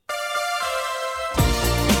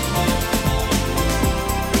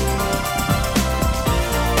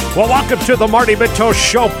Well, welcome to the Marty Minto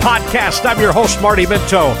Show podcast. I'm your host, Marty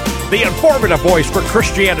Minto, the informative voice for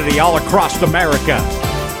Christianity all across America.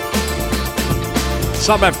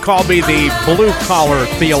 Some have called me the blue-collar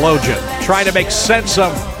theologian, trying to make sense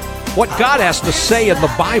of what God has to say in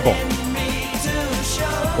the Bible.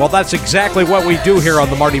 Well, that's exactly what we do here on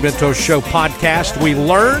the Marty Minto Show podcast. We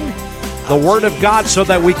learn the Word of God so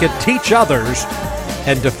that we can teach others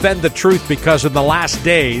and defend the truth, because in the last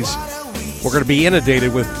days, we're going to be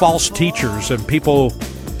inundated with false teachers and people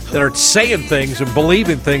that are saying things and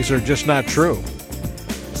believing things that are just not true.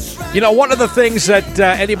 You know, one of the things that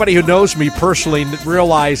anybody who knows me personally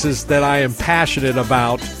realizes that I am passionate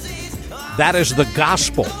about, that is the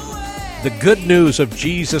gospel, the good news of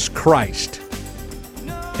Jesus Christ.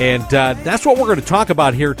 And that's what we're going to talk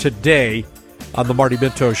about here today on the Marty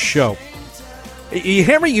Minto Show. You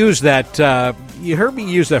hear me use that. You heard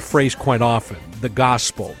me use that phrase quite often, the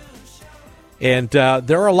gospel. And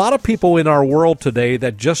there are a lot of people in our world today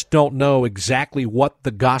that just don't know exactly what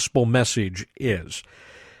the gospel message is.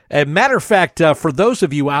 As a matter of fact, for those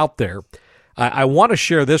of you out there, I want to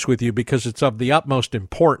share this with you because it's of the utmost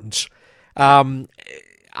importance. I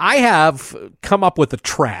have come up with a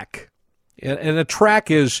track, and a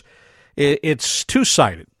track it's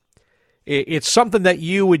two-sided. It's something that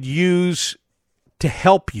you would use to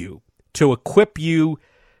help you, to equip you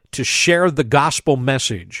to share the gospel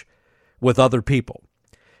message with other people.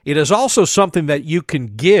 It is also something that you can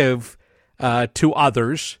give to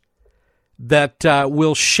others that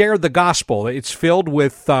will share the gospel. It's filled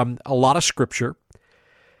with a lot of scripture,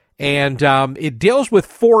 and it deals with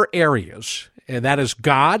 4 areas, and that is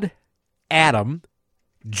God, Adam,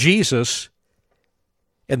 Jesus,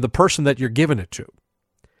 and the person that you're giving it to.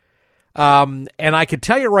 And I can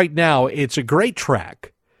tell you right now, it's a great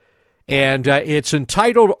track, and it's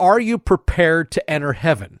entitled, Are You Prepared to Enter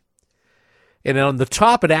Heaven? And on the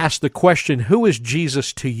top, it asks the question, who is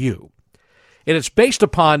Jesus to you? And it's based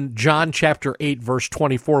upon John chapter 8, verse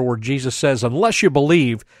 24, where Jesus says, unless you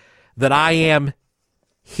believe that I am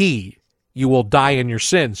He, you will die in your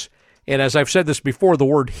sins. And as I've said this before, the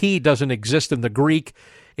word He doesn't exist in the Greek.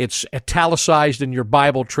 It's italicized in your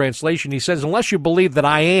Bible translation. He says, unless you believe that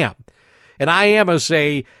I am. And I am is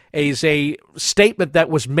a statement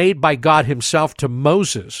that was made by God himself to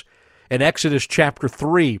Moses in Exodus chapter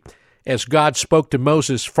 3, as God spoke to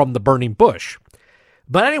Moses from the burning bush.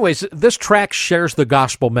 But anyways, this track shares the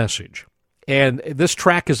gospel message. And this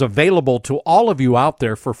track is available to all of you out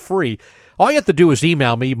there for free. All you have to do is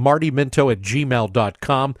email me,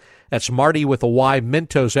 martyminto@gmail.com. That's Marty with a Y,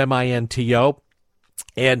 Minto's M-I-N-T-O.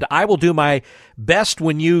 And I will do my best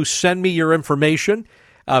when you send me your information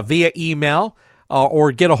via email,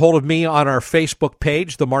 or get a hold of me on our Facebook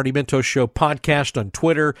page, The Marty Minto Show Podcast, on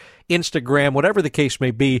Twitter, Instagram, whatever the case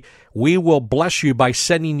may be. We will bless you by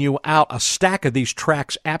sending you out a stack of these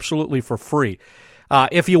tracks absolutely for free.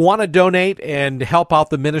 If you want to donate and help out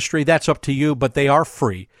the ministry, that's up to you, but they are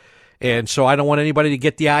free. And so I don't want anybody to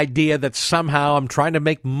get the idea that somehow I'm trying to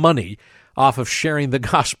make money off of sharing the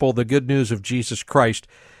gospel, the good news of Jesus Christ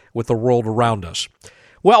with the world around us.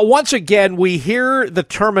 Well, once again, we hear the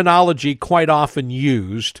terminology quite often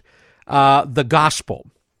used, the gospel.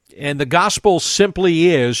 And the gospel simply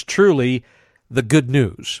is truly the good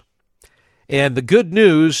news. And the good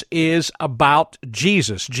news is about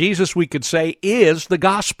Jesus. Jesus, we could say, is the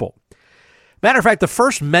gospel. Matter of fact, the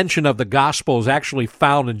first mention of the gospel is actually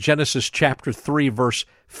found in Genesis chapter 3, verse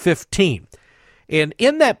 15. And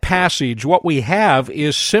in that passage, what we have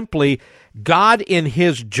is simply God in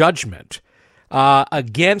his judgment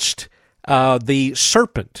against the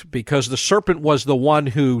serpent, because the serpent was the one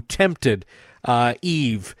who tempted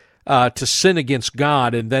Eve to sin against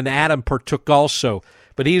God, and then Adam partook also.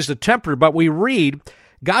 But he's the tempter. But we read,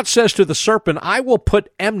 God says to the serpent, I will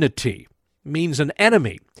put enmity, means an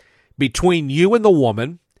enemy, between you and the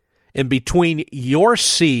woman, and between your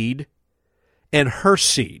seed and her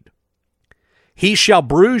seed. He shall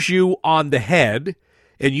bruise you on the head,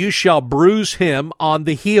 and you shall bruise him on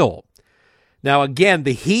the heel. Now, again,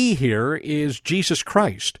 the he here is Jesus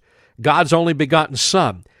Christ, God's only begotten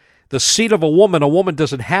Son. The seed of a woman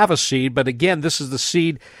doesn't have a seed, but again, this is the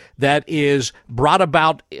seed that is brought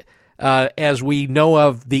about as we know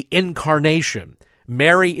of the incarnation.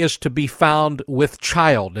 Mary is to be found with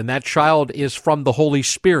child, and that child is from the Holy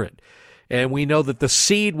Spirit. And we know that the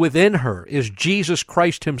seed within her is Jesus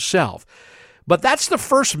Christ himself. But that's the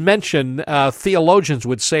first mention, theologians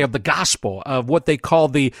would say, of the gospel, of what they call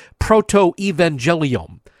the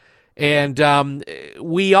proto-evangelium. And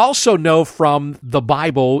we also know from the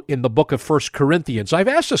Bible in the book of 1 Corinthians, I've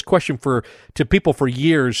asked this question to people for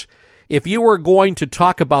years, if you were going to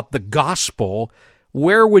talk about the gospel,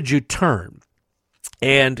 where would you turn?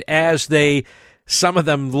 And as some of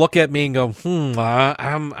them look at me and go,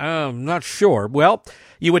 I'm not sure. Well,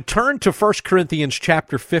 you would turn to 1 Corinthians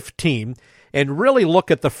chapter 15 and really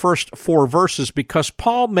look at the first 4 verses, because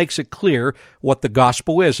Paul makes it clear what the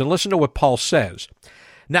gospel is. And listen to what Paul says.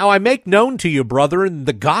 Now I make known to you, brethren,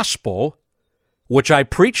 the gospel which I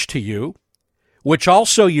preached to you, which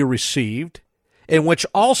also you received, in which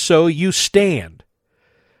also you stand,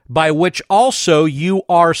 by which also you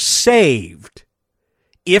are saved,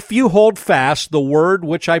 if you hold fast the word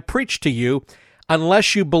which I preached to you,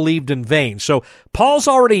 unless you believed in vain. So he's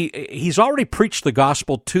already preached the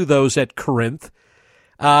gospel to those at Corinth,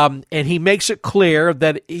 and he makes it clear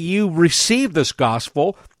that you receive this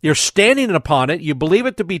gospel, you're standing upon it, you believe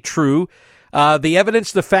it to be true, the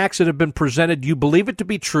evidence, the facts that have been presented, you believe it to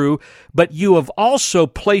be true, but you have also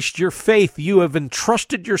placed your faith, you have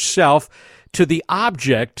entrusted yourself to the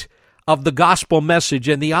object of the gospel message,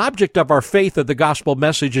 and the object of our faith of the gospel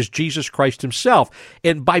message is Jesus Christ himself.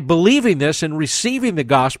 And by believing this and receiving the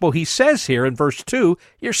gospel, he says here in verse 2,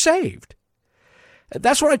 you're saved.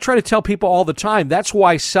 That's what I try to tell people all the time. That's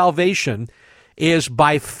why salvation is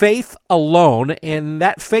by faith alone, and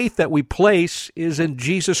that faith that we place is in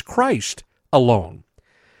Jesus Christ alone.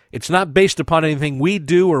 It's not based upon anything we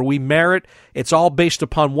do or we merit. It's all based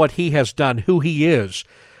upon what he has done, who he is,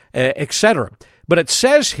 etc. But it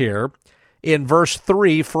says here in verse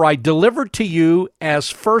 3, for I delivered to you as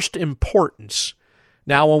first importance.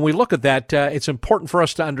 Now, when we look at that, it's important for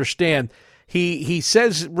us to understand. He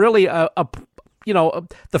says really, the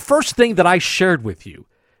first thing that I shared with you,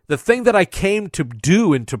 the thing that I came to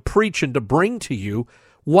do and to preach and to bring to you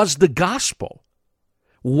was the gospel,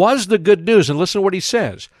 was the good news. And listen to what he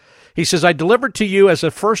says. He says, I delivered to you as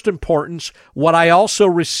of first importance what I also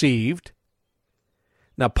received.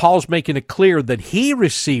 Now, Paul's making it clear that he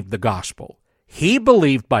received the gospel. He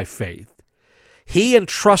believed by faith. He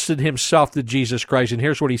entrusted himself to Jesus Christ. And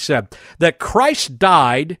here's what he said, that Christ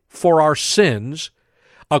died for our sins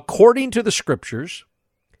according to the Scriptures.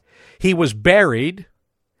 He was buried,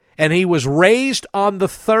 and he was raised on the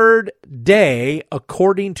 3rd day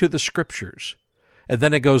according to the Scriptures. And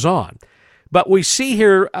then it goes on. But we see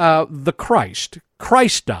here the Christ.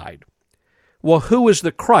 Christ died. Well, who is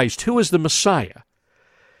the Christ? Who is the Messiah?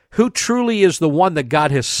 Who truly is the one that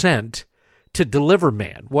God has sent to deliver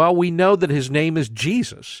man? Well, we know that his name is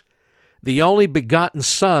Jesus, the only begotten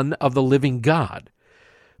Son of the living God.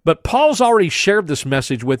 But Paul's already shared this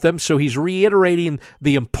message with them, so he's reiterating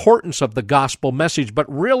the importance of the gospel message.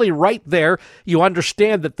 But really right there, you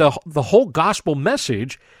understand that the whole gospel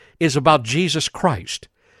message is about Jesus Christ.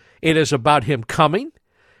 It is about him coming,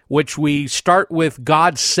 which we start with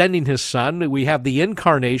God sending his Son. We have the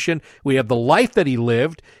incarnation. We have the life that he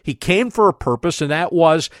lived. He came for a purpose, and that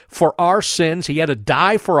was for our sins. He had to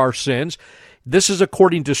die for our sins. This is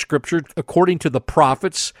according to Scripture, according to the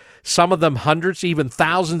prophets, some of them hundreds, even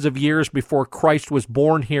thousands of years before Christ was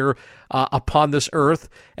born here upon this earth.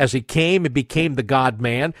 As he came and became the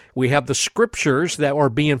God-man, we have the Scriptures that are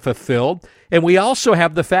being fulfilled, and we also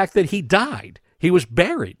have the fact that he died. He was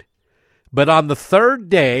buried. But on the 3rd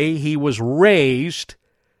day, he was raised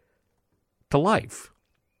to life.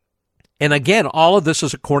 And again, all of this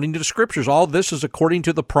is according to the Scriptures. All of this is according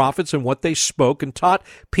to the prophets and what they spoke and taught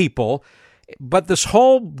people. But this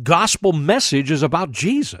whole gospel message is about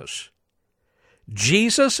Jesus.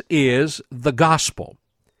 Jesus is the gospel.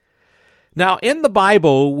 Now, in the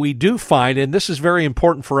Bible, we do find, and this is very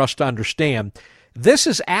important for us to understand, this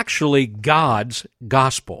is actually God's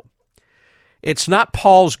gospel. It's not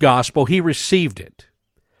Paul's gospel. He received it.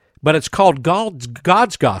 But it's called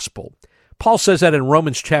God's gospel. Paul says that in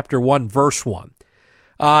Romans chapter 1, verse 1.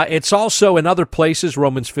 It's also in other places,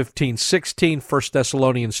 Romans 15:16, 1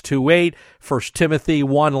 Thessalonians 2:8, 1 Timothy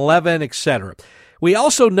 1:11, etc. We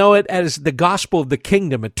also know it as the gospel of the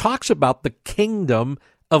kingdom. It talks about the kingdom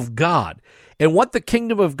of God and what the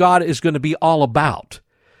kingdom of God is going to be all about.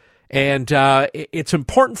 And it's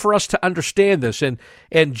important for us to understand this.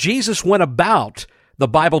 And Jesus went about, the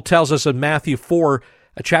Bible tells us in Matthew 4,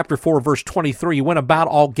 chapter 4, verse 23, he went about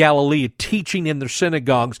all Galilee, teaching in their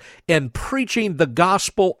synagogues and preaching the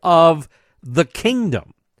gospel of the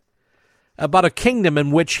kingdom, about a kingdom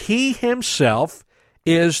in which he himself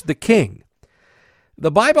is the king.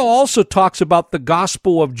 The Bible also talks about the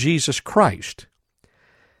gospel of Jesus Christ.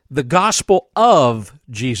 The gospel of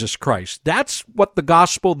Jesus Christ. That's what the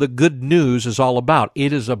gospel, the good news, is all about.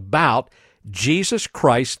 It is about Jesus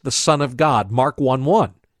Christ, the Son of God, Mark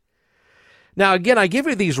 1:1. Now, again, I give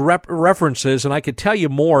you these references, and I could tell you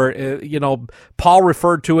more. Paul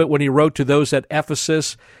referred to it when he wrote to those at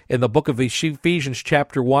Ephesus in the book of Ephesians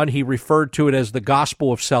chapter 1. He referred to it as the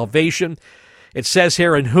gospel of salvation. It says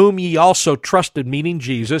here, in whom ye also trusted, meaning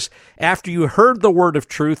Jesus, after you heard the word of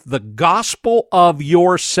truth, the gospel of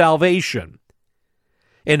your salvation,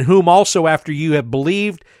 in whom also after you have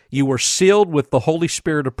believed, you were sealed with the Holy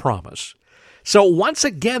Spirit of promise. So once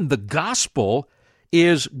again, the gospel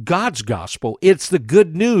is God's gospel. It's the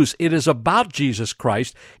good news. It is about Jesus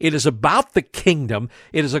Christ. It is about the kingdom.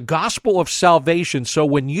 It is a gospel of salvation. So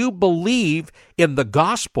when you believe in the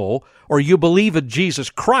gospel or you believe in Jesus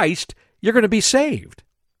Christ, you're going to be saved.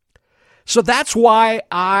 So that's why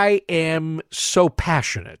I am so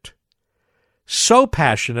passionate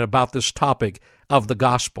about this topic of the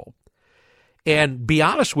gospel. And be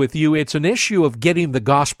honest with you, it's an issue of getting the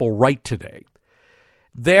gospel right today.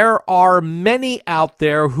 There are many out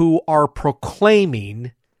there who are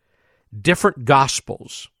proclaiming different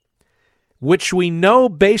gospels, which we know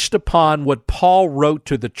based upon what Paul wrote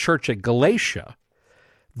to the church at Galatia,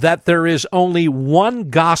 that there is only one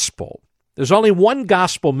gospel. There's only one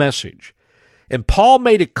gospel message. And Paul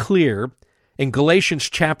made it clear in Galatians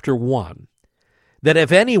chapter 1 that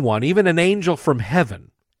if anyone, even an angel from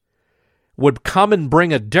heaven, would come and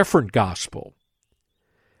bring a different gospel,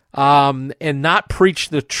 and not preach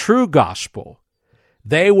the true gospel,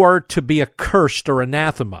 they were to be accursed or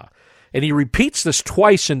anathema. And he repeats this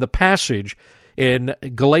twice in the passage in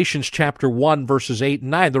Galatians chapter 1, verses 8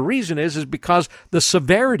 and 9. The reason is because the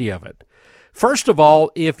severity of it. First of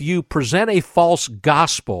all, if you present a false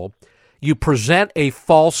gospel, you present a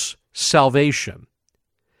false salvation,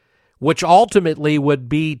 which ultimately would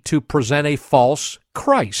be to present a false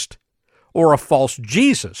Christ or a false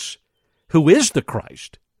Jesus, who is the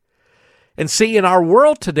Christ. And see, in our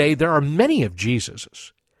world today, there are many of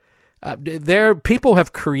Jesuses. People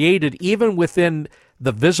have created, even within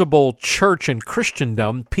the visible church and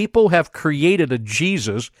Christendom, people have created a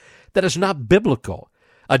Jesus that is not biblical,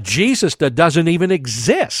 a Jesus that doesn't even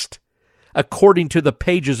exist, according to the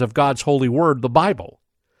pages of God's holy word, the Bible.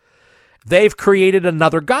 They've created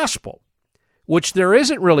another gospel, which there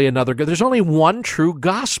isn't really another. There's only one true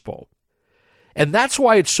gospel. And that's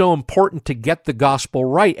why it's so important to get the gospel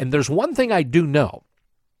right. And there's one thing I do know,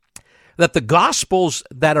 that the gospels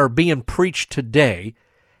that are being preached today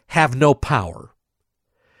have no power.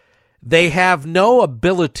 They have no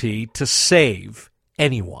ability to save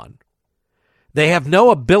anyone. They have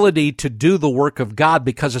no ability to do the work of God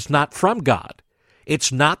because it's not from God.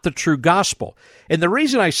 It's not the true gospel. And the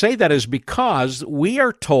reason I say that is because we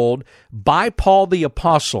are told by Paul the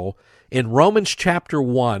Apostle in Romans chapter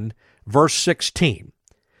 1, verse 16,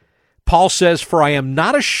 Paul says, "For I am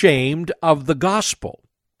not ashamed of the gospel,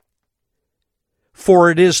 for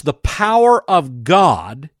it is the power of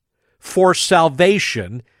God for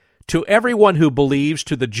salvation to everyone who believes,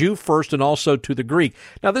 to the Jew first and also to the Greek."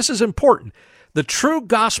 Now, this is important. The true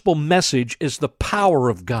gospel message is the power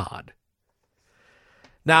of God.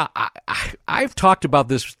 Now, I've talked about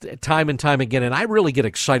this time and time again, and I really get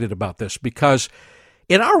excited about this because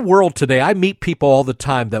in our world today, I meet people all the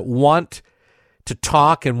time that want to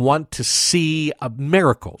talk and want to see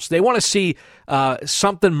miracles. They want to see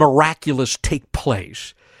something miraculous take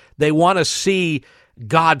place. They want to see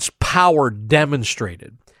God's power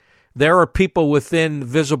demonstrated. There are people within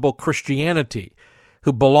visible Christianity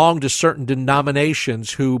who belong to certain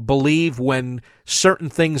denominations who believe when certain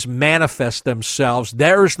things manifest themselves,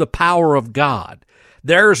 there's the power of God.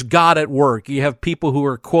 There's God at work. You have people who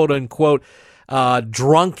are quote-unquote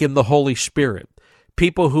drunk in the Holy Spirit,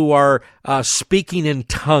 people who are speaking in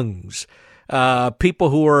tongues, people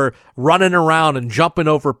who are running around and jumping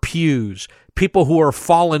over pews, people who are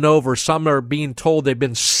falling over. Some are being told they've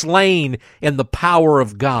been slain in the power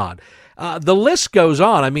of God. The list goes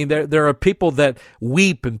on. I mean, there are people that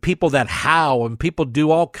weep and people that howl and people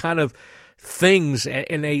do all kind of things,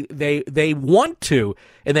 and they want to,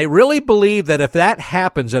 and they really believe that if that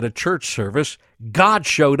happens at a church service, God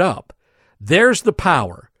showed up. There's the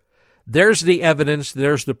power. There's the evidence.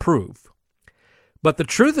 There's the proof. But the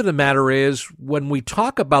truth of the matter is, when we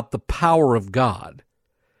talk about the power of God,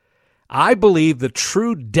 I believe the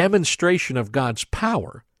true demonstration of God's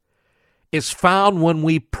power is found when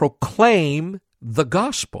we proclaim the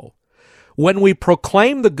gospel, when we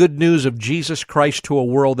proclaim the good news of Jesus Christ to a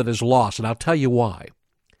world that is lost. And I'll tell you why.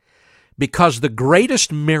 Because the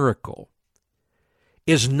greatest miracle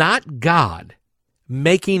is not God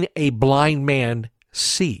making a blind man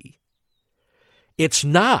see. It's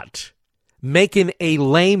not making a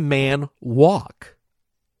lame man walk.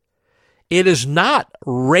 It is not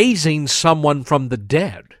raising someone from the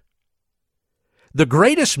dead. The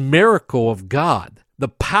greatest miracle of God, the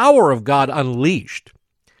power of God unleashed,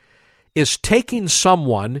 is taking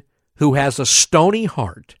someone who has a stony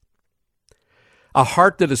heart, a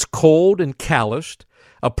heart that is cold and calloused,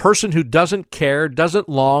 a person who doesn't care, doesn't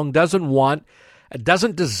long, doesn't want,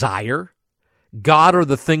 doesn't desire God or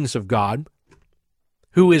the things of God,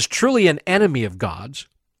 who is truly an enemy of God's,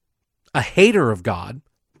 a hater of God,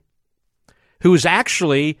 who is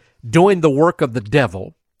actually doing the work of the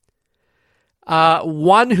devil,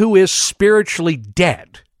 one who is spiritually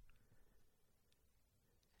dead.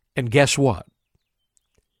 And guess what?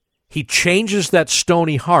 He changes that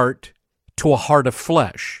stony heart to a heart of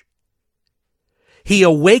flesh. He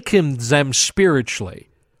awakens them spiritually.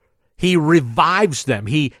 He revives them.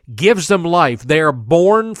 He gives them life. They are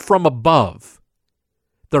born from above.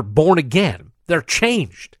 They're born again. They're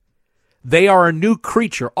changed. They are a new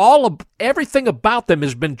creature. Everything about them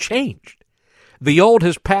has been changed. The old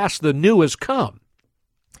has passed, the new has come.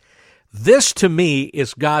 This, to me,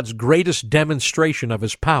 is God's greatest demonstration of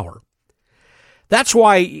his power. That's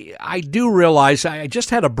why I do realize, I just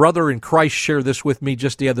had a brother in Christ share this with me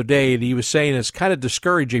just the other day, and he was saying it's kind of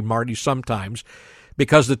discouraging, Marty, sometimes,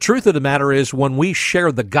 because the truth of the matter is when we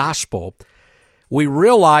share the gospel, we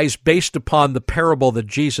realize, based upon the parable that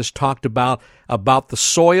Jesus talked about the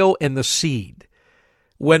soil and the seed,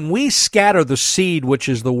 when we scatter the seed, which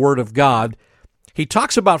is the word of God, he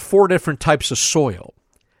talks about 4 different types of soil.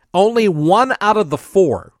 Only 1 out of the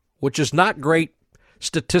 4, which is not great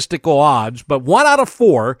statistical odds, but 1 out of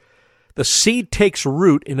 4, the seed takes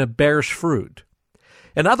root and it bears fruit.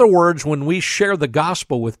 In other words, when we share the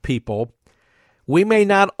gospel with people, we may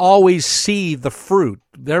not always see the fruit.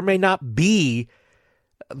 There may not be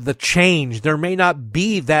the change. There may not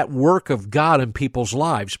be that work of God in people's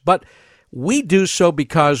lives, but we do so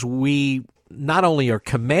because we not only are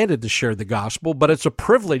commanded to share the gospel, but it's a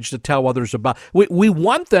privilege to tell others about. We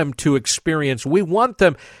want them to experience, we want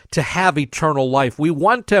them to have eternal life. We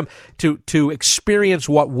want them to experience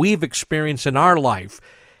what we've experienced in our life.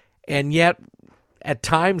 And yet, at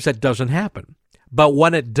times, that doesn't happen. But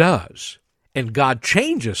when it does, and God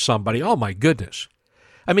changes somebody, oh my goodness.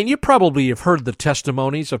 I mean, you probably have heard the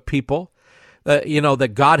testimonies of people,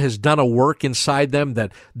 that God has done a work inside them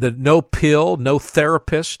that no pill, no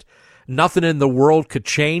therapist, nothing in the world could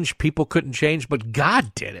change. People couldn't change, but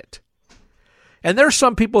God did it. And there's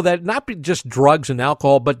some people that not be just drugs and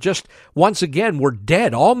alcohol, but just, once again, we're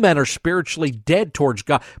dead. All men are spiritually dead towards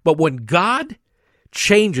God. But when God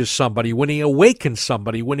changes somebody, when he awakens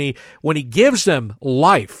somebody, when he gives them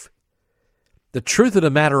life, the truth of the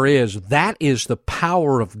matter is that is the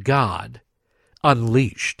power of God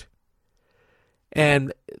unleashed.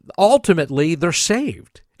 And ultimately, they're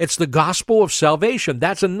saved. It's the gospel of salvation.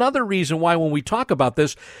 That's another reason why when we talk about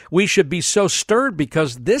this, we should be so stirred,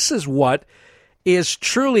 because this is what is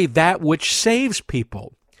truly that which saves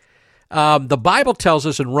people. The Bible tells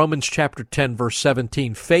us in Romans chapter 10, verse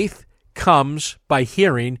 17, faith comes by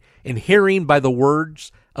hearing, and hearing by the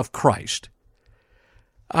words of Christ.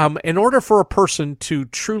 In order for a person to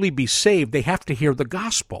truly be saved, they have to hear the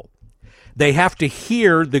gospel. They have to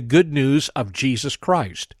hear the good news of Jesus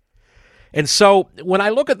Christ. And so when I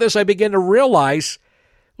look at this, I begin to realize,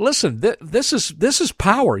 listen, this is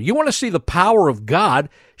power. You want to see the power of God,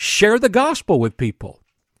 share the gospel with people.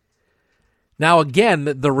 Now, again,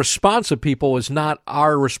 the response of people is not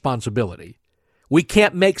our responsibility. We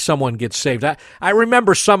can't make someone get saved. I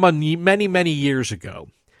remember someone many, many years ago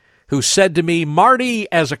who said to me, Marty,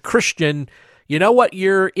 as a Christian, you know what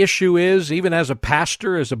your issue is, even as a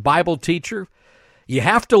pastor, as a Bible teacher? You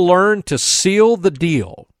have to learn to seal the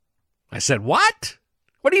deal. I said, what?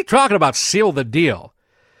 What are you talking about, seal the deal?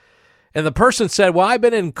 And the person said, well, I've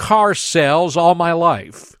been in car sales all my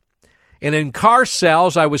life. And in car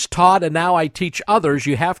sales, I was taught, and now I teach others,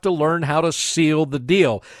 you have to learn how to seal the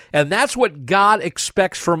deal. And that's what God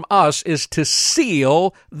expects from us, is to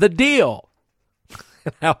seal the deal.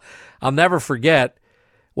 Now, I'll never forget,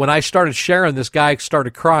 when I started sharing, this guy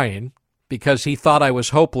started crying because he thought I was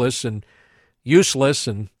hopeless and useless,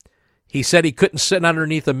 and he said he couldn't sit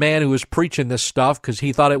underneath a man who was preaching this stuff because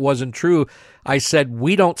he thought it wasn't true. I said,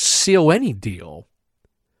 we don't seal any deal.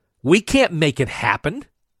 We can't make it happen.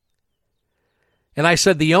 And I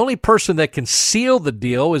said, the only person that can seal the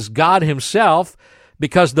deal is God himself,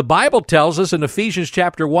 because the Bible tells us in Ephesians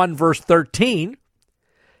chapter 1, verse 13,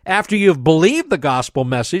 after you've believed the gospel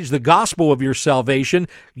message, the gospel of your salvation,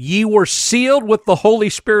 ye were sealed with the Holy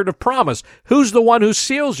Spirit of promise. Who's the one who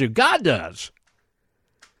seals you? God does.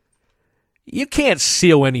 You can't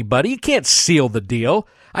seal anybody. You can't seal the deal.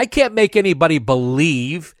 I can't make anybody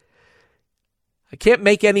believe. I can't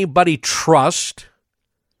make anybody trust.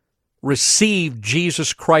 received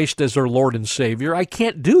Jesus Christ as their Lord and Savior. I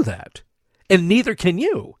can't do that, and neither can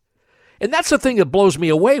you. And that's the thing that blows me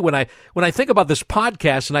away when I think about this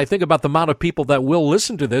podcast and I think about the amount of people that will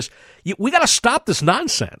listen to this. We got to stop this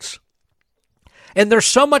nonsense. And there's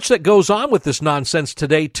so much that goes on with this nonsense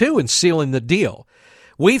today, too, in sealing the deal.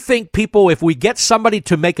 We think people, if we get somebody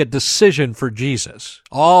to make a decision for Jesus,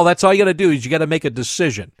 that's all you got to do is you got to make a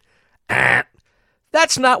decision.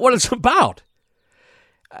 That's not what it's about.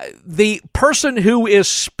 The person who is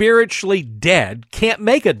spiritually dead can't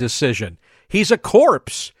make a decision. He's a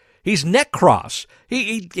corpse. He's necros.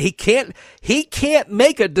 He can't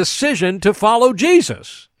make a decision to follow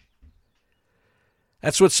Jesus.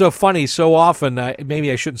 That's what's so funny. So often,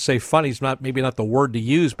 maybe I shouldn't say funny. It's maybe not the word to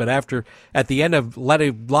use, but at the end of a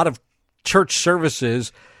lot of church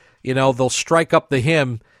services, they'll strike up the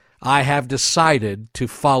hymn, "I have decided to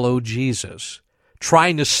follow Jesus,"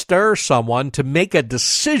 trying to stir someone to make a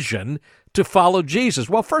decision to follow Jesus.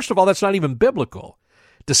 Well, first of all, that's not even biblical.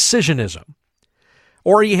 Decisionism.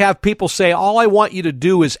 Or you have people say, all I want you to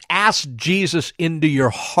do is ask Jesus into your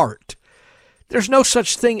heart. There's no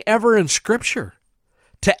such thing ever in Scripture,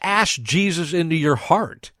 to ask Jesus into your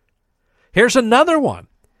heart. Here's another one.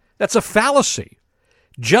 That's a fallacy.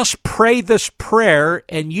 Just pray this prayer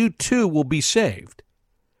and you too will be saved.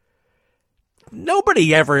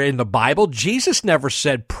 Nobody ever in the Bible, Jesus never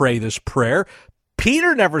said pray this prayer.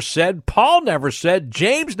 Peter never said, Paul never said,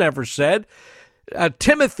 James never said,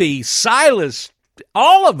 Timothy, Silas,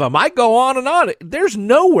 all of them. I go on and on. There's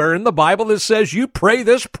nowhere in the Bible that says you pray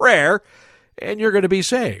this prayer and you're going to be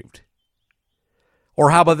saved.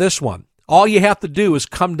 Or how about this one? All you have to do is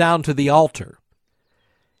come down to the altar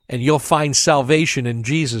and you'll find salvation in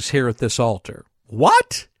Jesus here at this altar.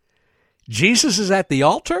 What? Jesus is at the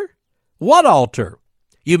altar? What altar?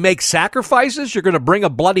 You make sacrifices? You're going to bring a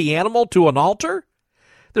bloody animal to an altar?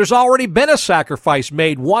 There's already been a sacrifice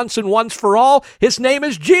made once and once for all. His name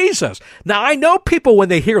is Jesus. Now, I know people, when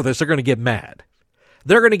they hear this, they're going to get mad.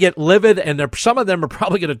 They're going to get livid, and some of them are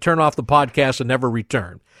probably going to turn off the podcast and never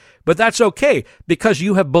return. But that's okay, because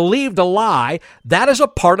you have believed a lie. That is a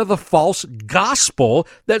part of the false gospel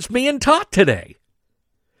that's being taught today.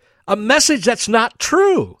 A message that's not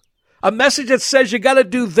true. A message that says you got to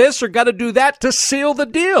do this or got to do that to seal the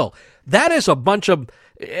deal. That is a bunch of...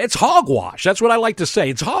 It's hogwash. That's what I like to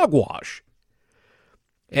say. It's hogwash.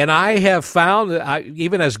 And I have found,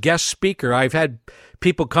 even as guest speaker, I've had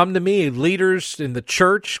people come to me, leaders in the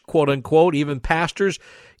church, quote unquote, even pastors.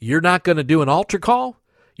 You're not going to do an altar call?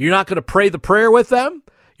 You're not going to pray the prayer with them?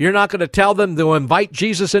 You're not going to tell them to invite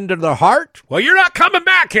Jesus into their heart? Well, you're not coming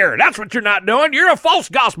back here. That's what you're not doing. You're a false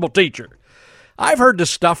gospel teacher. I've heard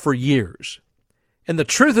this stuff for years. And the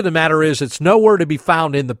truth of the matter is, it's nowhere to be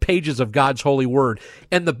found in the pages of God's holy word.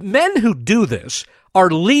 And the men who do this are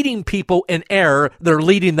leading people in error. They're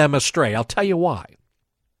leading them astray. I'll tell you why.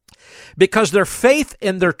 Because their faith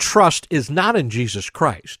and their trust is not in Jesus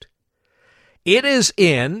Christ. It is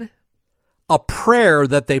in a prayer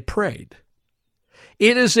that they prayed.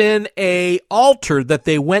 It is in an altar that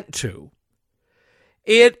they went to.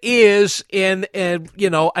 It is in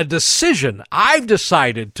a decision. I've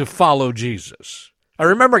decided to follow Jesus. I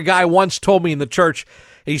remember a guy once told me in the church,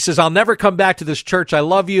 he says, I'll never come back to this church. I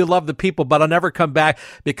love you, love the people, but I'll never come back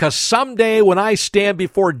because someday when I stand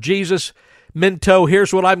before Jesus, Minto,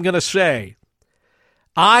 here's what I'm going to say.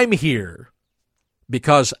 I'm here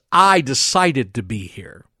because I decided to be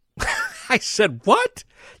here. I said, what?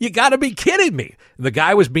 You got to be kidding me. The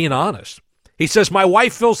guy was being honest. He says, my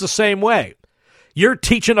wife feels the same way. You're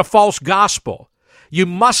teaching a false gospel. You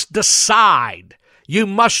must decide. You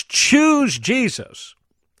must choose Jesus.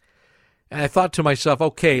 And I thought to myself,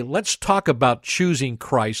 okay, let's talk about choosing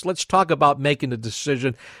Christ. Let's talk about making a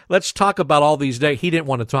decision. Let's talk about all these days. He didn't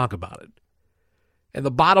want to talk about it. And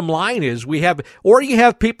the bottom line is you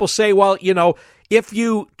have people say, well, if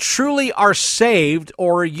you truly are saved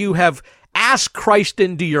or you have asked Christ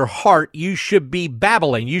into your heart, you should be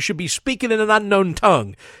babbling. You should be speaking in an unknown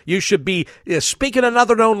tongue. You should be speaking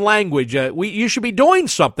another known language. You should be doing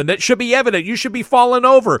something that should be evident. You should be falling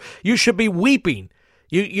over. You should be weeping.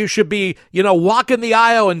 You should be, walking the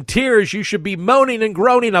aisle in tears. You should be moaning and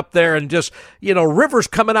groaning up there and just, rivers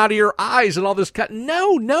coming out of your eyes and all this.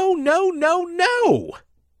 No.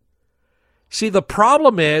 See, the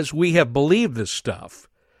problem is we have believed this stuff.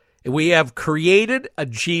 We have created a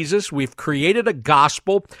Jesus. We've created a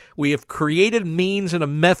gospel. We have created means and a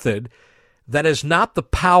method that is not the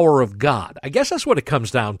power of God. I guess that's what it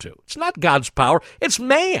comes down to. It's not God's power. It's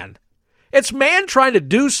man. It's man trying to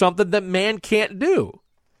do something that man can't do.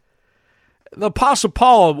 The Apostle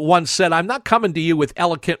Paul once said, I'm not coming to you with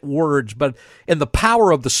eloquent words, but in the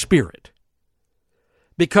power of the Spirit.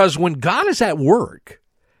 Because when God is at work,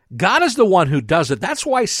 God is the one who does it. That's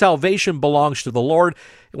why salvation belongs to the Lord.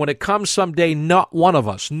 When it comes someday, not one of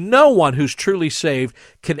us, no one who's truly saved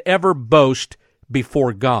can ever boast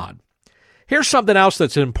before God. Here's something else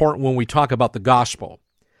that's important when we talk about the gospel.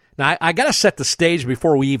 Now, I got to set the stage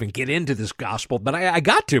before we even get into this gospel, but I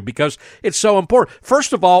got to because it's so important.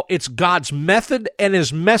 First of all, it's God's method and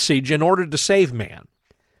his message in order to save man.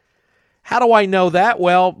 How do I know that?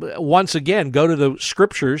 Well, once again, go to the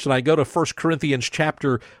scriptures, and I go to 1 Corinthians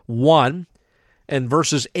chapter 1 and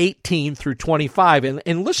verses 18 through 25,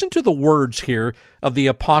 and listen to the words here of the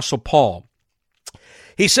Apostle Paul.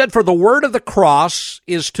 He said, "For the word of the cross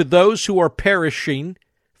is to those who are perishing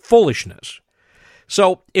foolishness."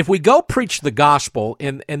 So if we go preach the gospel,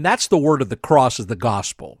 and that's the word of the cross is the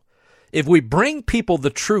gospel. If we bring people the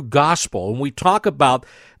true gospel, and we talk about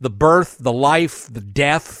the birth, the life, the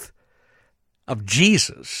death of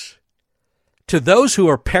Jesus, to those who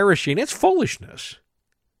are perishing, it's foolishness.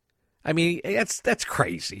 I mean, that's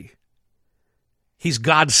crazy. He's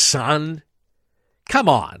God's son. Come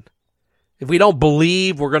on. If we don't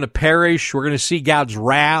believe, we're going to perish. We're going to see God's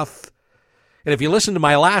wrath. And if you listen to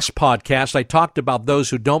my last podcast, I talked about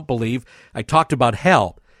those who don't believe. I talked about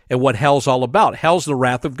hell and what hell's all about. Hell's the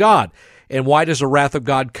wrath of God. And why does the wrath of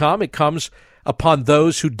God come? It comes upon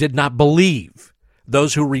those who did not believe,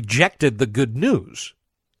 those who rejected the good news.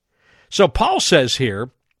 So Paul says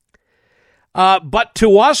here, but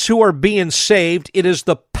to us who are being saved, it is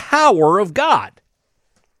the power of God.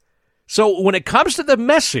 So when it comes to the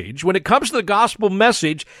message, when it comes to the gospel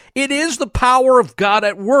message, it is the power of God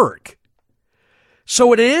at work.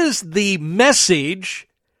 So it is the message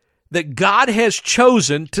that God has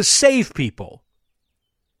chosen to save people.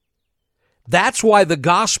 That's why the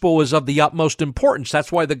gospel is of the utmost importance.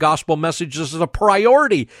 That's why the gospel message is a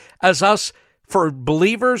priority as us, for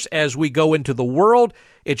believers, as we go into the world.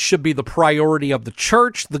 It should be the priority of the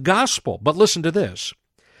church, the gospel. But listen to this.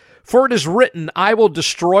 For it is written, I will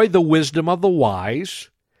destroy the wisdom of the wise,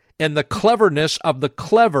 and the cleverness of the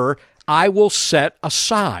clever I will set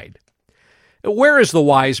aside. Where is the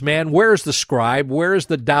wise man? Where is the scribe? Where is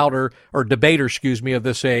the doubter or debater, of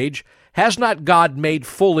this age? Has not God made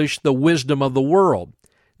foolish the wisdom of the world?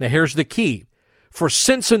 Now here's the key. For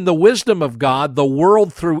since in the wisdom of God, the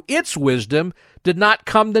world through its wisdom did not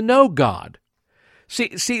come to know God. See,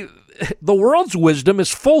 the world's wisdom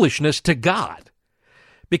is foolishness to God.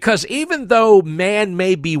 Because even though man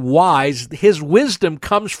may be wise, his wisdom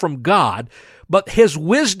comes from God, but his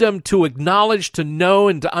wisdom to acknowledge, to know,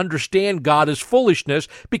 and to understand God is foolishness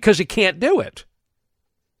because he can't do it.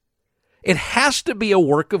 It has to be a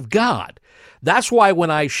work of God. That's why when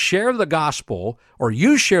I share the gospel, or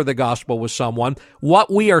you share the gospel with someone, what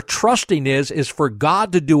we are trusting is for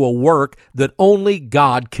God to do a work that only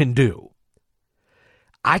God can do.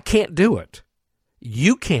 I can't do it.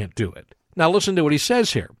 You can't do it. Now listen to what he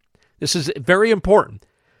says here. This is very important.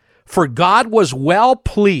 For God was well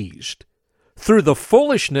pleased through the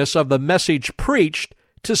foolishness of the message preached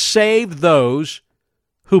to save those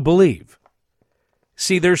who believe.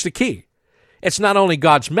 See, there's the key. It's not only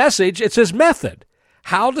God's message, it's his method.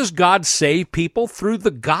 How does God save people? Through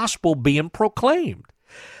the gospel being proclaimed.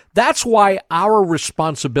 That's why our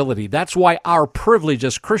responsibility, that's why our privilege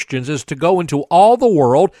as Christians is to go into all the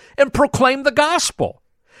world and proclaim the gospel.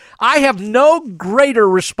 I have no greater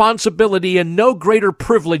responsibility and no greater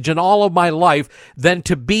privilege in all of my life than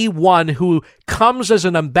to be one who comes as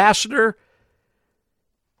an ambassador,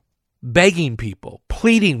 begging people,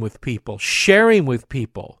 pleading with people, sharing with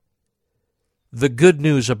people the good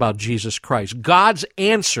news about Jesus Christ. God's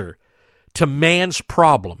answer to man's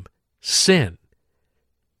problem, sin.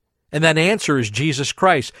 And that answer is Jesus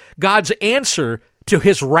Christ. God's answer to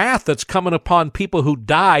his wrath that's coming upon people who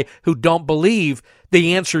die, who don't believe,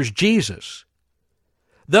 the answer is Jesus.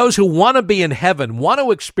 Those who want to be in heaven, want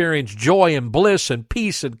to experience joy and bliss and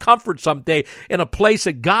peace and comfort someday in a place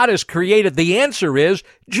that God has created, the answer is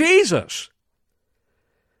Jesus.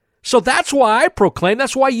 So that's why I proclaim,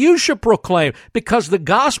 that's why you should proclaim, because the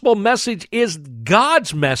gospel message is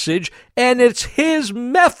God's message, and it's his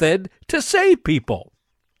method to save people.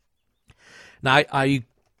 Now, I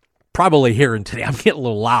probably hearing today, I'm getting a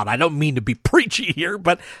little loud. I don't mean to be preachy here,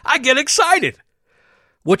 but I get excited,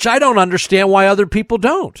 which I don't understand why other people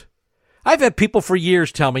don't. I've had people for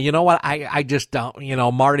years tell me, you know what, I just don't,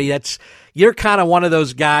 Marty, you're kind of one of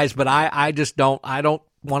those guys, but I just don't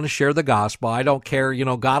want to share the gospel. I don't care,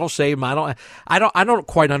 God will save them. I don't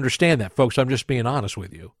quite understand that, folks. I'm just being honest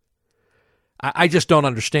with you. I just don't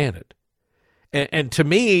understand it. And to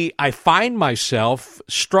me, I find myself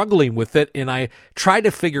struggling with it, and I try to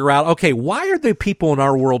figure out, okay, why are the people in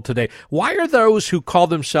our world today, why are those who call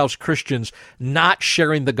themselves Christians not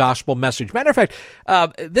sharing the gospel message? Matter of fact,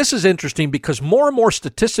 this is interesting because more and more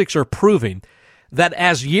statistics are proving that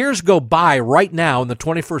as years go by right now in the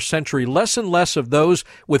 21st century, less and less of those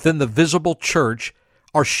within the visible church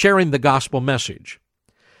are sharing the gospel message.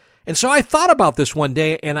 And so I thought about this one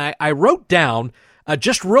day, and I wrote down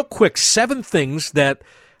just real quick 7 things that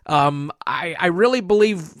I really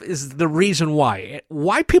believe is the reason why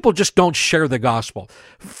people just don't share the gospel.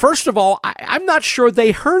 First of all, I'm not sure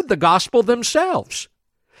they heard the gospel themselves.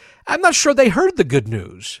 I'm not sure they heard the good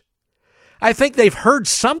news. I think they've heard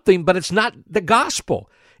something, but it's not the gospel.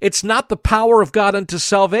 It's not the power of God unto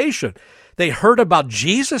salvation. They heard about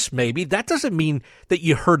Jesus, maybe. That doesn't mean that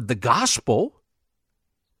you heard the gospel.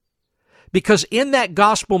 Because in that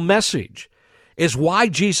gospel message is why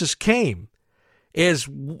Jesus came, is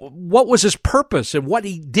what was his purpose and what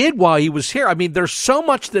he did while he was here. I mean, there's so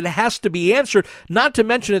much that has to be answered, not to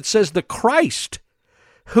mention it says the Christ.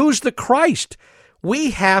 Who's the Christ?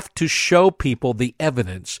 We have to show people the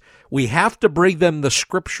evidence. We have to bring them the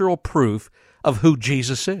scriptural proof of who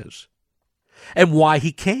Jesus is and why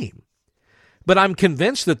he came. But I'm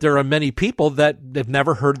convinced that there are many people that have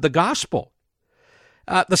never heard the gospel.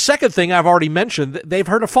 The second thing I've already mentioned, they've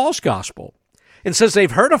heard a false gospel. And since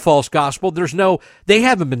they've heard a false gospel, they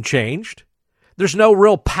haven't been changed. There's no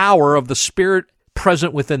real power of the Spirit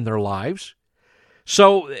present within their lives.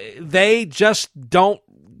 So they just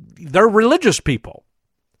they're religious people.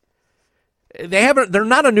 They're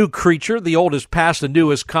not a new creature. The old is past, the new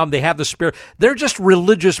has come. They have the Spirit. They're just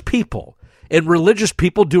religious people. And religious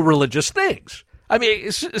people do religious things. I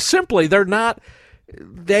mean, simply, they've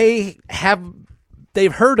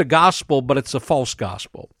heard a gospel, but it's a false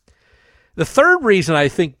gospel. The third reason I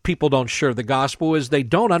think people don't share the gospel is they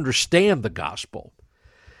don't understand the gospel,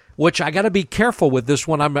 which I got to be careful with this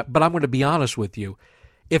one, but I'm going to be honest with you.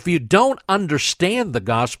 If you don't understand the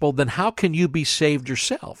gospel, then how can you be saved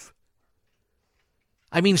yourself?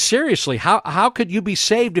 I mean, seriously, how could you be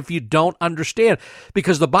saved if you don't understand?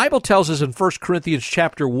 Because the Bible tells us in 1 Corinthians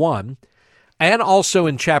chapter 1 and also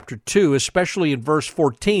in chapter 2, especially in verse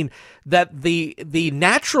 14, that the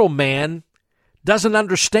natural man doesn't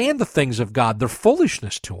understand the things of God. They're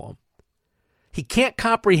foolishness to him. He can't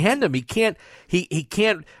comprehend them. He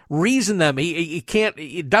can't reason them.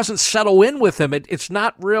 It doesn't settle in with him. It's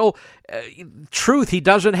not real truth. He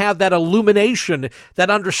doesn't have that illumination, that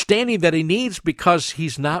understanding that he needs because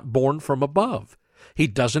he's not born from above. He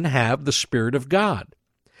doesn't have the Spirit of God.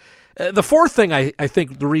 The fourth thing I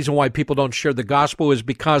think the reason why people don't share the gospel is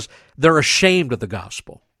because they're ashamed of the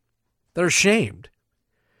gospel. They're ashamed.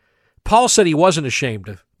 Paul said he wasn't ashamed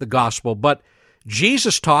of the gospel, but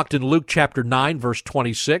Jesus talked in Luke chapter 9, verse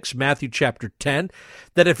 26, Matthew chapter 10,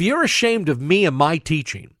 that if you're ashamed of me and my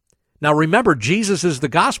teaching, now remember, Jesus is the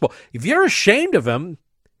gospel. If you're ashamed of him,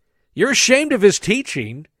 you're ashamed of his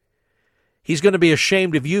teaching, he's going to be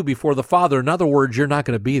ashamed of you before the Father. In other words, you're not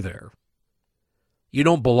going to be there. You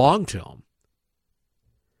don't belong to him.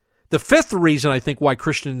 The fifth reason I think why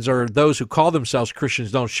Christians or those who call themselves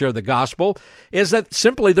Christians don't share the gospel is that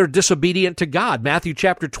simply they're disobedient to God. Matthew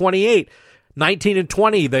chapter 28, 19 and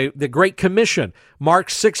 20, the Great Commission. Mark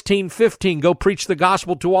 16, 15, go preach the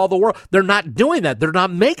gospel to all the world. They're not doing that. They're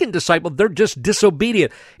not making disciples. They're just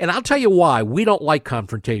disobedient. And I'll tell you why. We don't like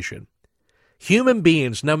confrontation. Human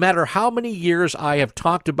beings, no matter how many years I have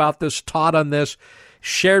talked about this, taught on this,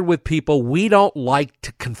 shared with people, we don't like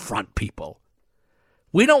to confront people.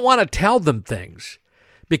 We don't want to tell them things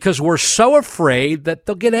because we're so afraid that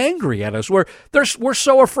they'll get angry at us. We're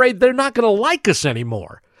so afraid they're not going to like us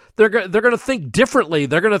anymore. They're going to think differently.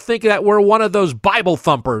 They're going to think that we're one of those Bible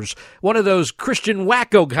thumpers, one of those Christian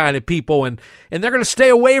wacko kind of people, and they're going to stay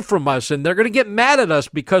away from us, and they're going to get mad at us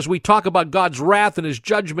because we talk about God's wrath and his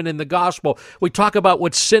judgment in the gospel. We talk about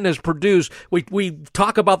what sin has produced. We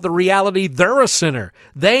talk about the reality they're a sinner.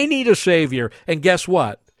 They need a Savior, and guess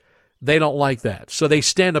what? They don't like that. So they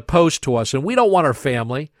stand opposed to us, and we don't want our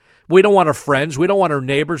family. We don't want our friends. We don't want our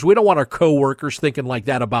neighbors. We don't want our coworkers thinking like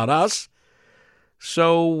that about us.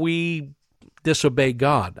 So we disobey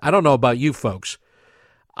God. I don't know about you folks.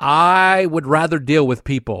 I would rather deal with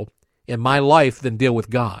people in my life than deal with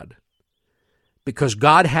God, because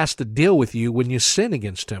God has to deal with you when you sin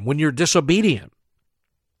against him, when you're disobedient.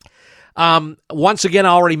 Once again, I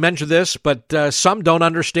already mentioned this, but some don't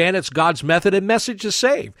understand it's God's method and message to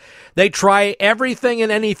save. They try everything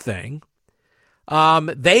and anything.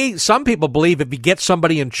 Some people believe if you get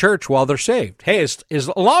somebody in church, well, they're saved. Hey, as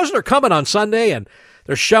long as they're coming on Sunday and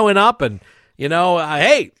they're showing up and,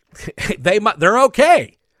 hey, They're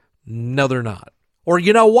okay. No, they're not. Or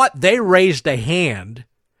you know what? They raised a hand.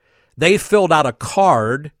 They filled out a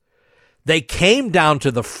card. They came down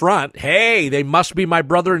to the front. Hey, they must be my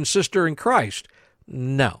brother and sister in Christ.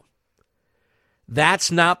 No.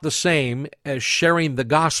 That's not the same as sharing the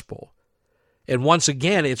gospel. And once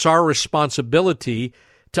again, it's our responsibility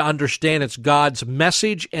to understand it's God's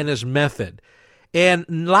message and his method.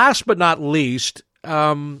 And last but not least,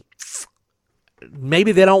 maybe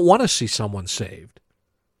they don't want to see someone saved.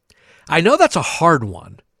 I know that's a hard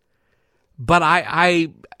one, but I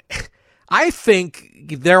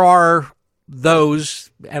think there are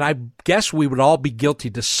those, and I guess we would all be guilty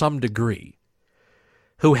to some degree,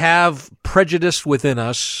 who have prejudice within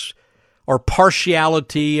us or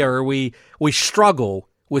partiality, or we struggle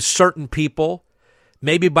with certain people,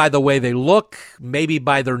 maybe by the way they look, maybe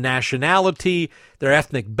by their nationality, their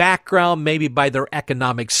ethnic background, maybe by their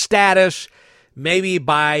economic status, maybe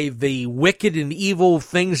by the wicked and evil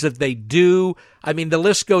things that they do. I mean, the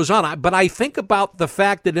list goes on. But I think about the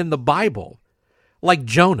fact that in the Bible, like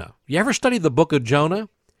Jonah, you ever study the book of Jonah?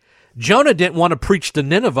 Jonah didn't want to preach to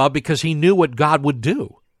Nineveh because he knew what God would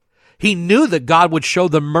do. He knew that God would show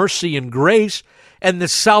them mercy and grace, and the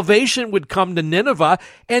salvation would come to Nineveh,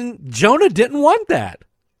 and Jonah didn't want that.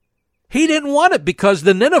 He didn't want it because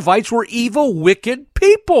the Ninevites were evil, wicked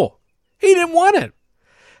people. He didn't want it.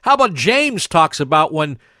 How about James talks about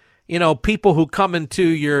when, people who come into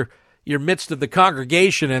your midst of the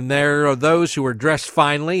congregation, and there are those who are dressed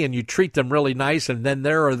finely and you treat them really nice, and then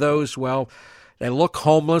there are those, they look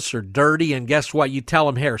homeless or dirty, and guess what? You tell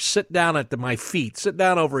them, here, sit down at my feet, sit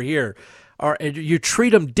down over here, or you treat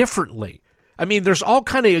them differently. I mean, there's all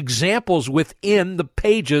kind of examples within the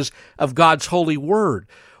pages of God's holy word.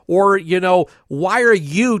 Or, why are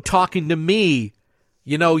you talking to me?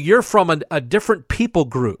 You're from a different people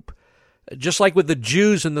group, just like with the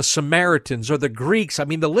Jews and the Samaritans or the Greeks. I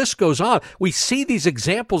mean, the list goes on. We see these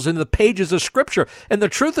examples in the pages of Scripture. And the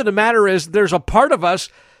truth of the matter is there's a part of us,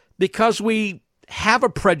 because we have a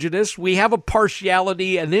prejudice, we have a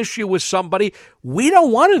partiality, an issue with somebody, we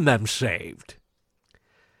don't want them saved.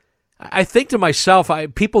 I think to myself,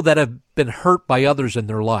 people that have been hurt by others in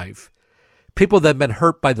their life, people that have been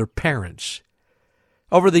hurt by their parents.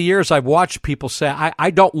 Over the years, I've watched people say,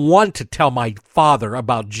 I don't want to tell my father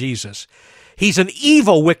about Jesus. He's an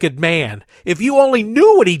evil, wicked man. If you only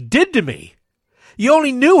knew what he did to me. You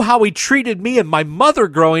only knew how he treated me and my mother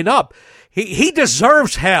growing up. He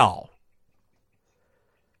deserves hell.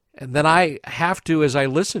 And then I have to, as I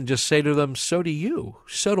listen, just say to them, so do you.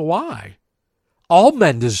 So do I. All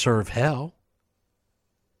men deserve hell.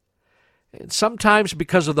 And sometimes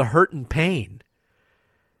because of the hurt and pain,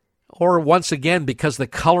 or once again, because the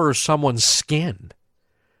color of someone's skin.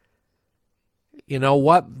 You know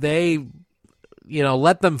what?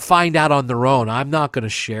 Let them find out on their own. I'm not going to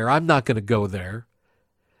share. I'm not going to go there.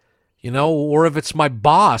 Or if it's my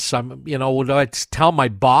boss, would I tell my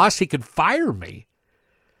boss? He could fire me.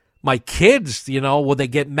 My kids, will they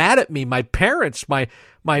get mad at me? My parents, my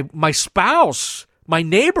spouse, my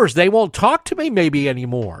neighbors, they won't talk to me maybe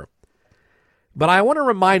anymore. But I want to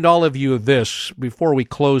remind all of you of this before we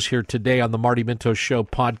close here today on the Marty Minto Show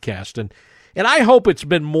podcast. And I hope it's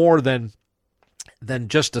been more than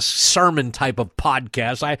just a sermon type of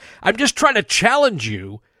podcast. I'm just trying to challenge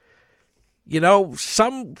you.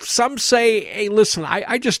 Some say, hey, listen,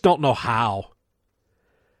 I just don't know how.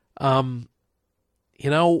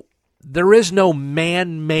 There is no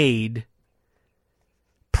man-made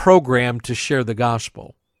program to share the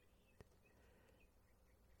gospel.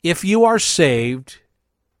 If you are saved,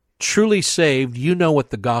 truly saved, you know what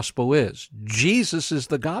the gospel is. Jesus is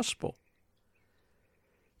the gospel.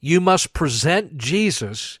 You must present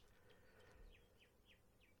Jesus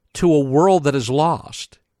to a world that is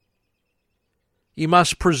lost. You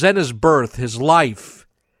must present his birth, his life,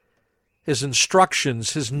 his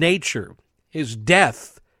instructions, his nature, his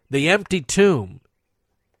death, the empty tomb,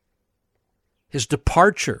 his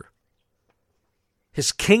departure,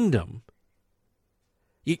 his kingdom.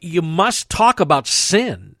 You must talk about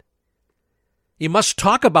sin. You must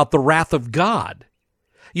talk about the wrath of God.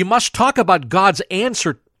 You must talk about God's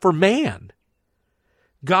answer for man.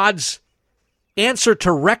 God's answer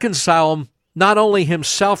to reconcile not only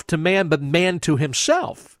himself to man, but man to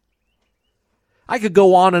himself. I could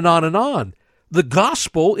go on and on and on. The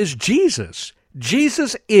gospel is Jesus.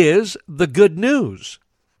 Jesus is the good news.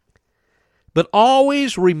 But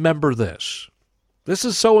always remember this. This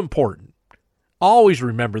is so important. Always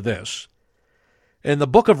remember this. In the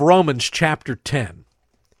book of Romans, chapter 10,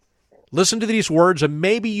 listen to these words, and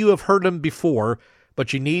maybe you have heard them before,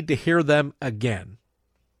 but you need to hear them again.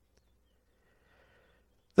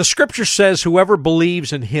 The Scripture says whoever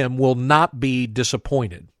believes in him will not be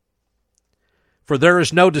disappointed. For there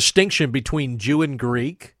is no distinction between Jew and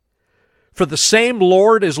Greek. For the same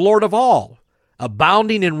Lord is Lord of all,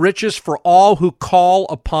 abounding in riches for all who call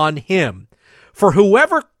upon him. For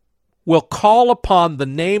whoever will call upon the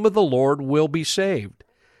name of the Lord will be saved.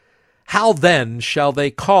 How then shall they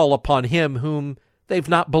call upon him whom they've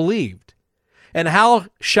not believed? And how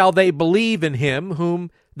shall they believe in him whom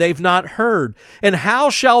they've not heard? And how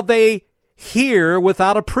shall they hear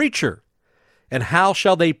without a preacher? And how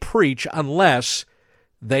shall they preach unless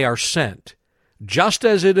they are sent? Just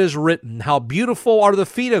as it is written, how beautiful are the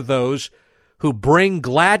feet of those who bring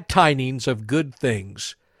glad tidings of good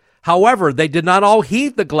things. However, they did not all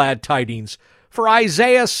heed the glad tidings. For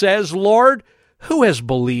Isaiah says, Lord, who has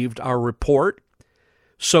believed our report?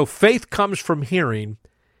 So faith comes from hearing,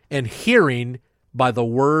 and hearing by the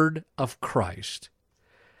word of Christ.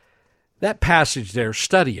 That passage there,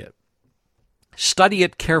 study it. Study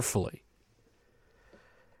it carefully.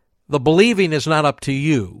 The believing is not up to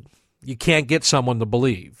you. You can't get someone to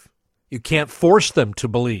believe. You can't force them to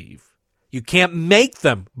believe. You can't make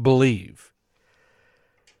them believe.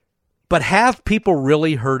 But have people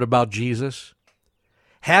really heard about Jesus?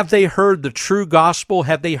 Have they heard the true gospel?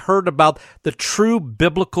 Have they heard about the true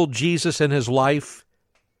biblical Jesus and his life?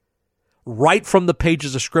 Right from the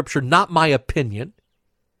pages of Scripture, not my opinion,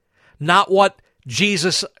 not what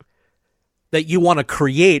Jesus that you want to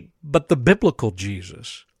create, but the biblical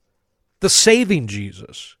Jesus, the saving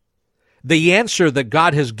Jesus, the answer that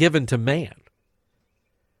God has given to man.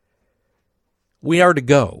 We are to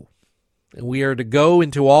go, and we are to go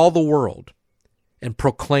into all the world and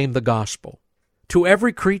proclaim the gospel to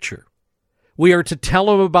every creature. We are to tell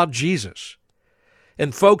them about Jesus.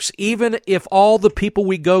 And folks, even if all the people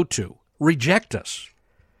we go to reject us,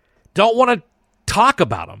 don't want to talk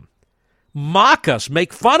about them, mock us,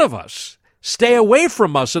 make fun of us, stay away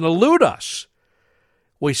from us and elude us,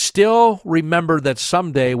 we still remember that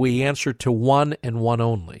someday we answer to one and one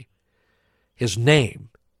only. His name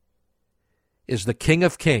is the King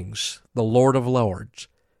of Kings, the Lord of Lords,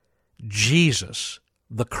 Jesus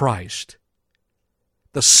the Christ,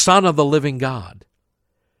 the Son of the living God.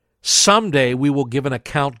 Someday we will give an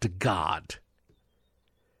account to God.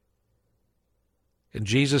 And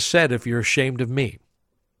Jesus said, if you're ashamed of me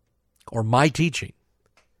or my teaching,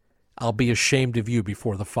 I'll be ashamed of you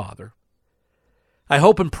before the Father. I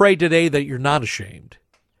hope and pray today that you're not ashamed.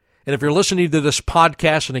 And if you're listening to this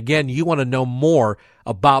podcast, and again, you want to know more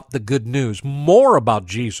about the good news, more about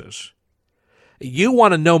Jesus, you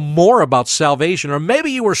want to know more about salvation, or maybe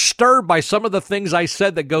you were stirred by some of the things I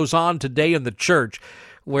said that goes on today in the church,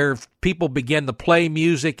 where people begin to play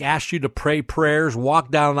music, ask you to pray prayers,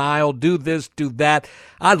 walk down an aisle, do this, do that.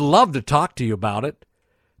 I'd love to talk to you about it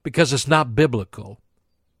because it's not biblical.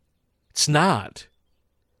 It's not.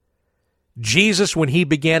 Jesus, when he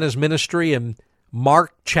began his ministry in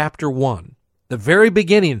Mark chapter 1, the very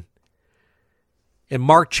beginning, in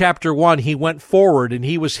Mark chapter 1, he went forward and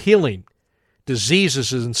he was healing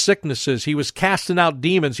diseases and sicknesses. He was casting out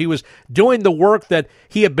demons. He was doing the work that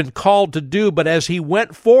he had been called to do. But as he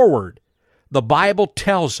went forward, the Bible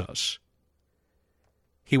tells us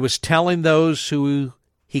he was telling those who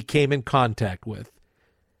he came in contact with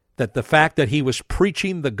that the fact that he was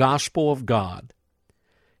preaching the gospel of God,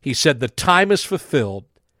 he said, the time is fulfilled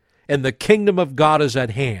and the kingdom of God is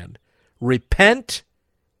at hand. Repent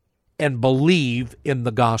and believe in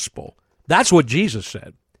the gospel. That's what Jesus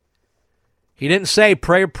said. He didn't say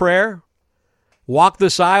pray a prayer, walk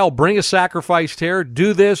this aisle, bring a sacrifice here,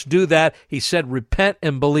 do this, do that. He said repent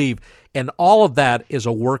and believe. And all of that is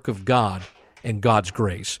a work of God and God's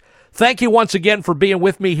grace. Thank you once again for being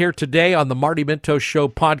with me here today on the Marty Mintos Show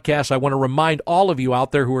podcast. I want to remind all of you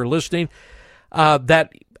out there who are listening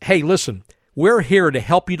that, hey, listen, we're here to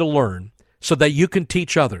help you to learn so that you can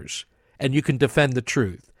teach others and you can defend the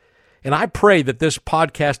truth. And I pray that this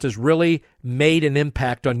podcast has really made an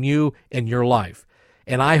impact on you and your life.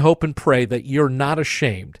 And I hope and pray that you're not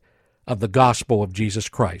ashamed of the gospel of Jesus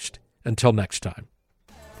Christ. Until next time.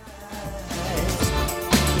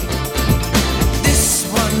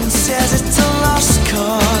 This one says it's a lost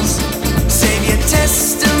cause. Save your test.